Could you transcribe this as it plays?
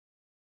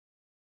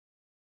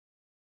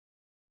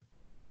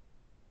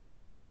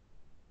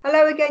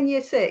again,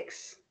 Year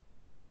 6.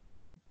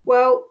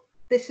 Well,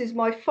 this is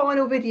my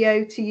final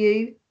video to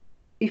you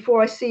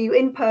before I see you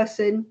in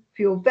person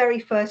for your very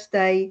first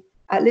day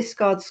at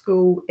Liskeard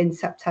School in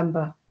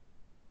September.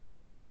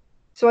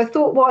 So I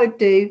thought what I'd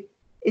do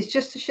is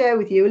just to share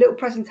with you a little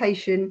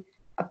presentation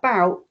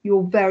about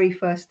your very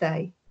first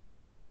day,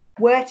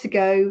 where to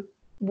go,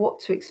 what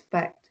to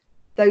expect,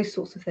 those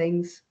sorts of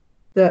things,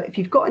 that if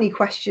you've got any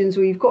questions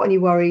or you've got any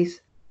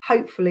worries,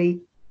 hopefully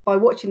by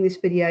watching this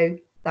video,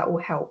 that will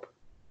help.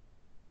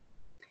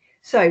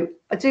 So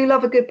I do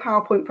love a good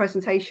PowerPoint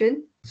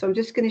presentation. So I'm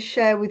just going to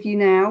share with you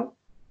now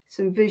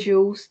some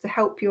visuals to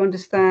help you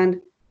understand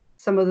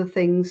some of the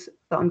things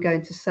that I'm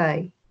going to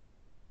say.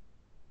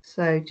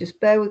 So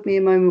just bear with me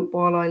a moment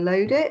while I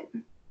load it.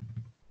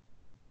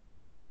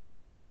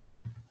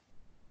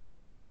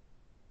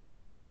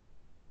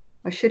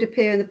 I should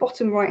appear in the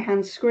bottom right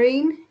hand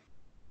screen.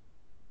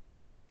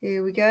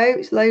 Here we go,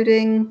 it's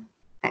loading.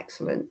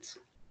 Excellent.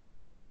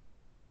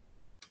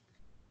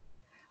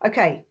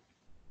 Okay,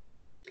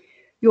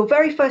 your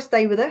very first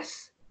day with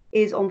us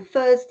is on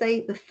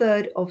Thursday, the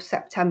 3rd of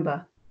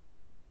September.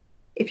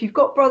 If you've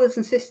got brothers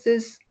and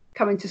sisters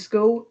coming to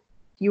school,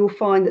 you'll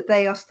find that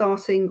they are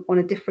starting on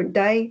a different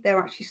day. They're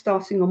actually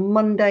starting on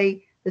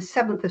Monday, the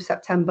 7th of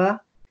September,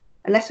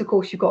 unless of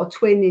course you've got a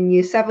twin in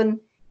Year 7,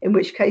 in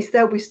which case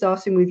they'll be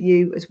starting with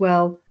you as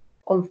well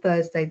on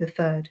Thursday, the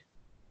 3rd.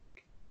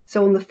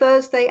 So on the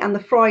Thursday and the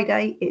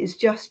Friday, it is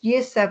just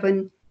Year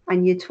 7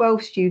 and Year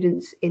 12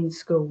 students in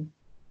school.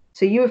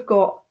 So you have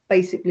got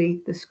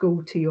basically the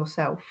school to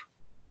yourself.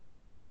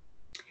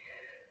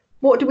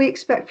 What do we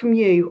expect from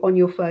you on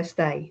your first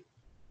day?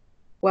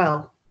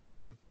 Well,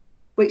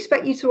 we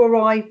expect you to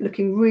arrive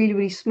looking really,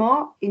 really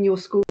smart in your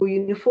school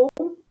uniform.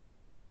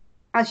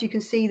 As you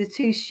can see, the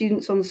two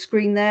students on the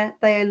screen there,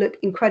 they look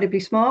incredibly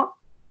smart.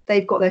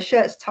 They've got their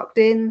shirts tucked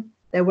in,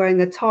 they're wearing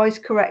their ties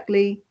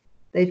correctly,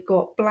 they've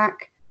got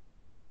black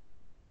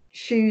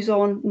shoes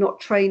on, not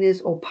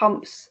trainers or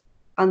pumps,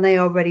 and they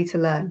are ready to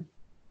learn.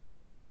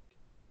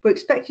 We're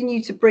expecting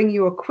you to bring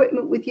your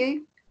equipment with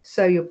you,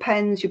 so your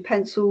pens, your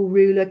pencil,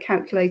 ruler,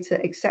 calculator,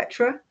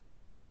 etc.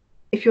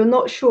 If you're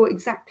not sure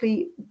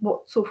exactly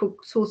what sort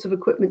of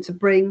equipment to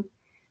bring,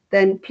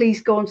 then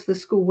please go onto the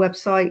school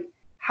website,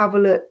 have a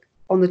look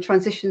on the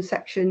transition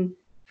section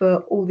for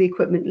all the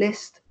equipment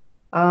list.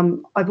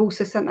 I've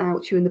also sent that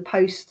out to you in the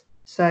post,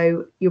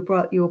 so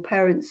your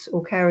parents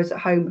or carers at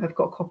home have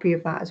got a copy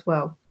of that as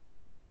well.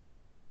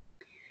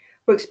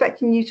 We're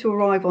expecting you to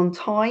arrive on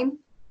time.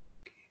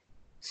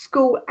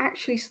 School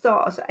actually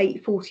starts at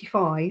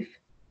 8:45,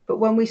 but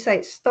when we say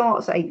it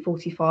starts at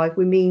 8:45,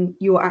 we mean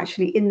you're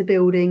actually in the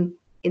building,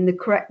 in the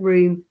correct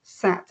room,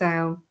 sat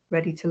down,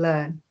 ready to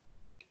learn.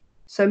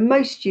 So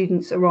most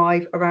students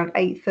arrive around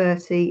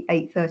 8:30,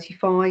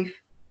 8:35,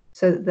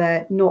 so that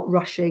they're not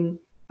rushing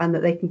and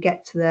that they can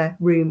get to their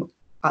room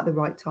at the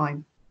right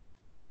time.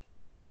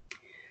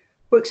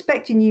 We're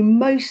expecting you,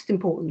 most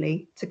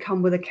importantly, to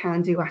come with a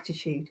can-do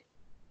attitude.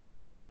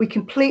 We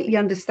completely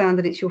understand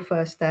that it's your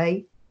first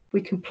day.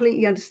 We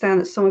completely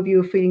understand that some of you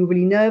are feeling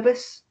really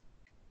nervous.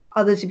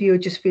 Others of you are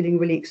just feeling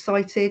really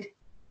excited.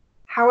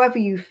 However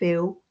you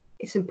feel,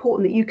 it's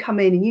important that you come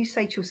in and you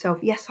say to yourself,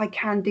 yes, I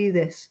can do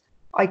this.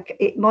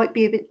 It might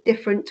be a bit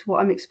different to what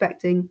I'm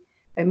expecting.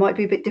 It might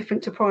be a bit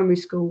different to primary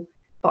school,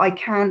 but I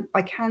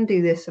can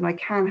do this and I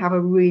can have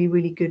a really,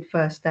 really good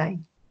first day.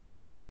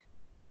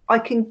 I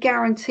can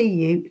guarantee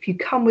you, if you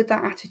come with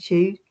that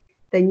attitude,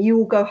 then you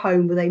will go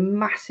home with a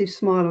massive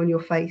smile on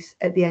your face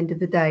at the end of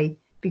the day,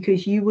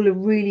 because you will have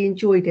really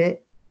enjoyed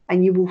it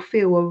and you will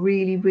feel a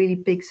really, really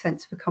big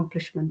sense of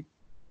accomplishment.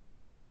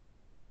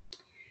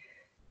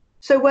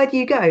 So where do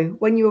you go?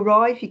 When you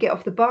arrive, you get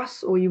off the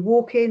bus or you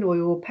walk in or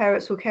your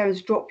parents or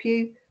carers drop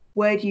you.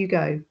 Where do you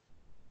go?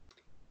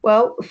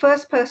 Well, the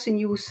first person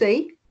you will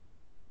see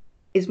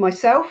is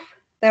myself.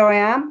 There I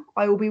am.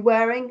 I will be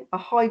wearing a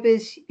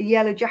high-vis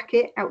yellow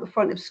jacket out the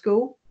front of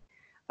school,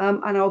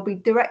 and I'll be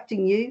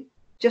directing you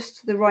just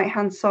to the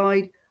right-hand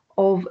side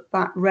of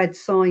that red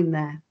sign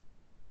there.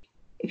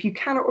 If you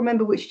cannot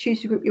remember which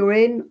tutor group you're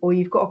in, or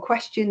you've got a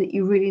question that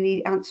you really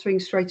need answering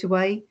straight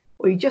away,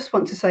 or you just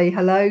want to say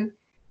hello,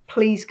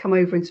 please come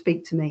over and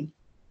speak to me.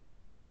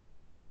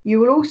 You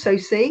will also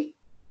see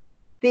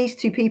these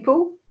two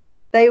people.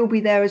 They will be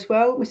there as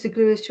well. Mr.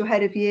 Glewis, your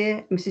head of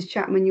year, and Mrs.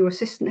 Chapman, your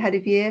assistant head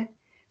of year.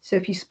 So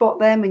if you spot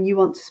them and you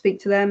want to speak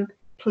to them,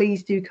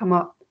 please do come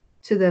up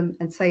to them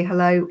and say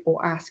hello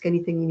or ask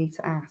anything you need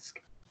to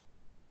ask.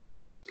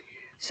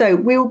 So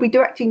we will be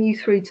directing you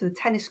through to the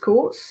tennis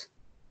courts,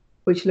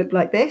 which look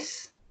like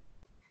this.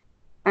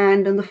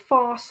 And on the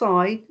far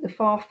side, the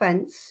far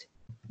fence,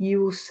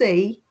 you will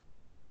see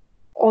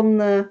on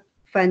the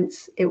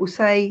fence, it will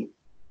say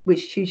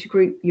which tutor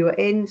group you are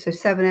in, so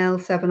 7L,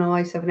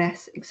 7I,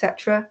 7S,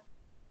 etc.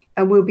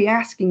 And we'll be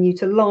asking you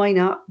to line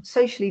up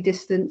socially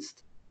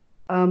distanced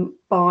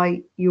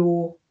by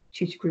your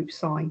tutor group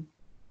sign.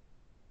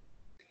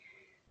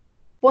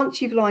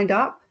 Once you've lined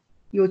up,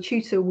 your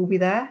tutor will be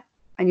there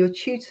and your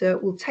tutor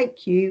will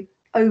take you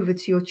over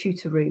to your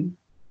tutor room.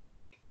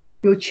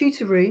 Your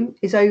tutor room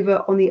is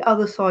over on the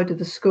other side of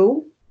the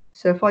school.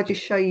 So if I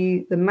just show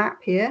you the map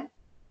here,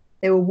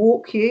 they will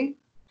walk you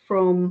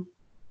from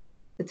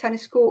the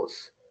tennis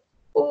courts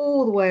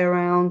all the way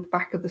around the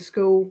back of the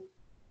school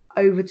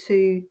over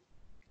to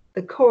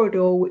the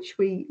corridor, which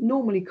we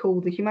normally call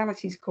the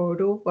humanities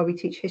corridor, where we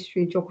teach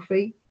history and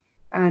geography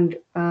and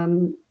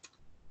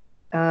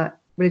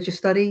religious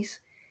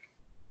studies.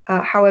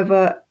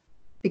 However,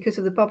 because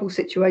of the bubble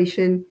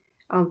situation,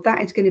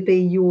 that is going to be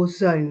your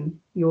zone,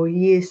 your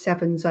year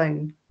 7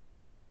 zone.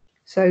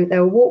 So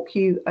they'll walk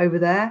you over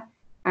there,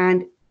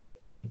 and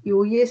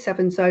your year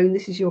 7 zone,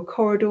 this is your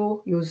corridor,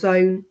 your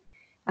zone,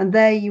 and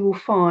there you will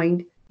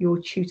find your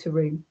tutor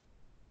room.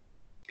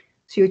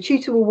 So your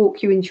tutor will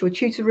walk you into your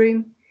tutor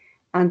room,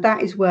 and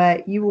that is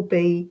where you will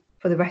be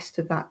for the rest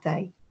of that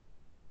day.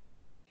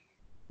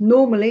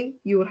 Normally,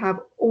 you will have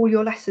all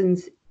your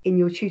lessons in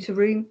your tutor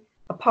room,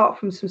 apart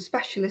from some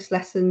specialist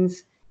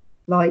lessons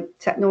like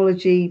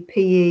technology,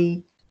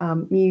 PE,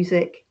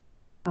 music.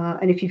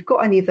 And if you've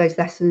got any of those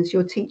lessons,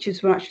 your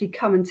teachers will actually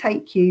come and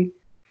take you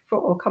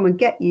or come and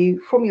get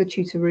you from your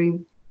tutor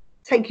room,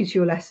 take you to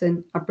your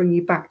lesson and bring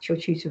you back to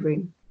your tutor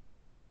room.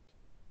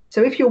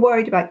 So if you're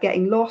worried about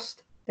getting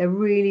lost, there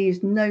really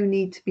is no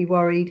need to be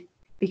worried,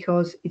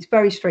 because it's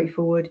very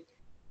straightforward.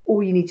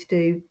 All you need to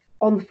do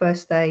on the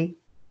first day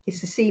is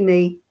to see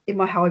me in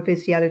my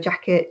high-vis yellow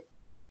jacket,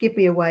 give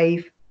me a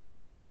wave,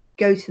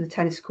 go to the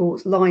tennis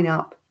courts, line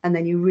up, and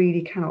then you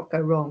really cannot go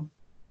wrong.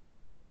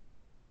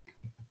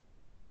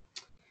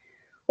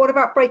 What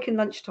about break and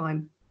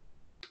lunchtime?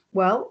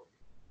 Well,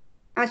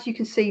 as you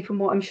can see from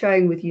what I'm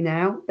showing with you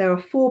now, there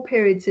are 4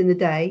 periods in the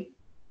day,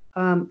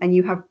 and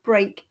you have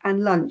break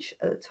and lunch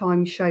at the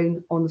time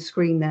shown on the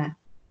screen there.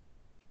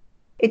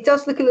 It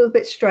does look a little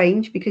bit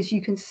strange because you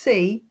can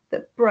see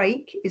that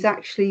break is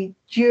actually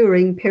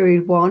during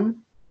period 1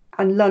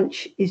 and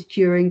lunch is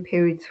during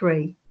period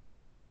 3.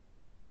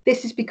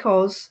 This is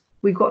because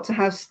we've got to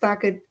have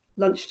staggered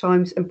lunch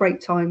times and break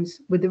times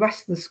with the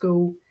rest of the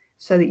school,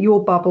 so that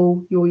your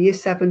bubble, your year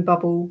 7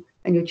 bubble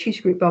and your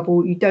tutor group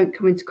bubble, you don't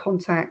come into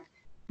contact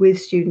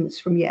with students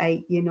from year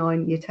 8, year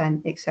 9, year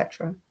 10,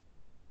 etc.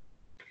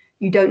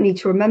 You don't need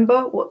to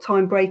remember what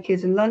time break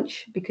is and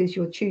lunch, because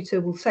your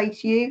tutor will say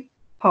to you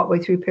partway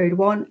through period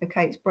 1,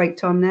 okay, it's break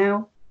time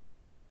now.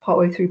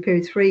 Partway through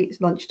period 3,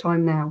 it's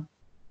lunchtime now.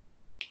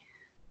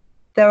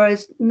 There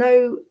is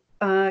no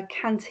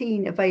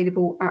canteen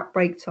available at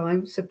break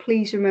time, so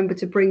please remember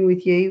to bring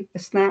with you a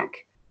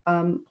snack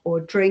or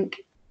a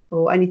drink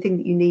or anything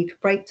that you need for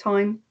break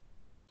time.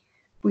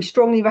 We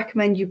strongly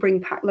recommend you bring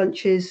packed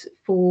lunches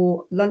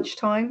for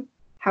lunchtime.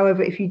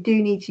 However, if you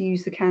do need to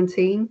use the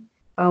canteen,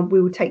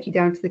 we will take you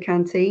down to the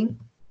canteen.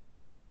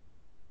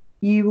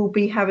 You will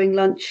be having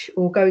lunch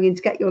or going in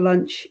to get your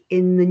lunch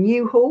in the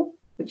new hall,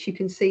 which you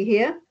can see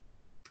here,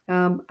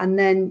 and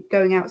then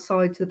going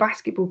outside to the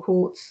basketball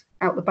courts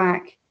out the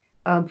back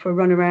for a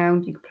run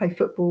around. You can play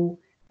football,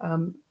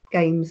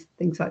 games,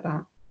 things like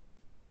that.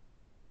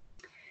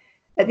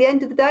 At the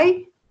end of the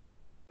day,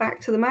 back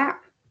to the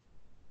map,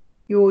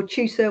 your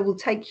tutor will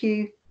take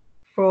you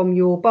from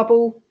your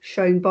bubble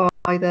shown by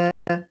the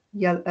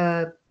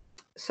yellow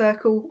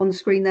circle on the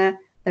screen there.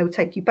 They will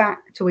take you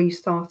back to where you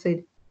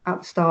started at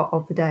the start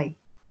of the day.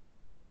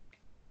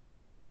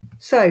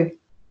 So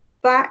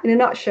that, in a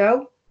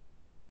nutshell,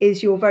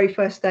 is your very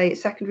first day at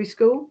secondary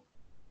school.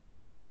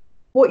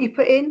 What you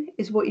put in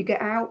is what you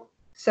get out.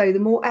 So the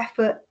more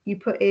effort you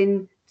put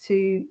in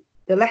to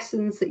the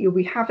lessons that you'll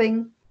be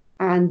having,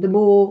 and the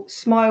more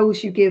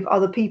smiles you give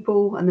other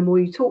people and the more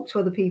you talk to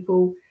other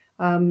people,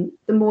 the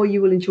more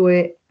you will enjoy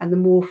it and the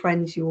more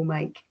friends you will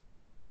make.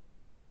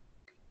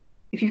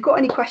 If you've got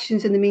any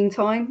questions in the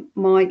meantime,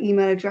 my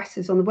email address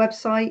is on the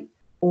website,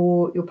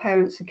 or your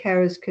parents and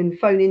carers can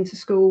phone into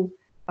school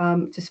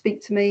to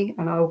speak to me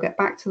and I will get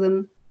back to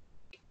them.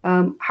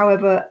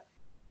 However,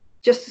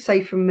 just to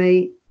say from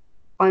me,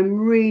 I'm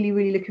really,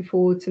 really looking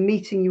forward to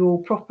meeting you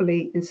all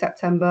properly in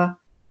September.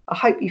 I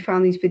hope you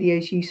found these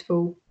videos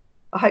useful.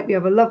 I hope you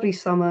have a lovely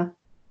summer.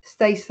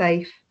 Stay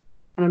safe,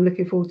 and I'm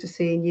looking forward to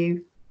seeing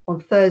you on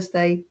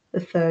Thursday,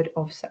 the 3rd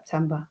of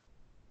September.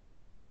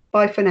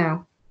 Bye for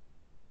now.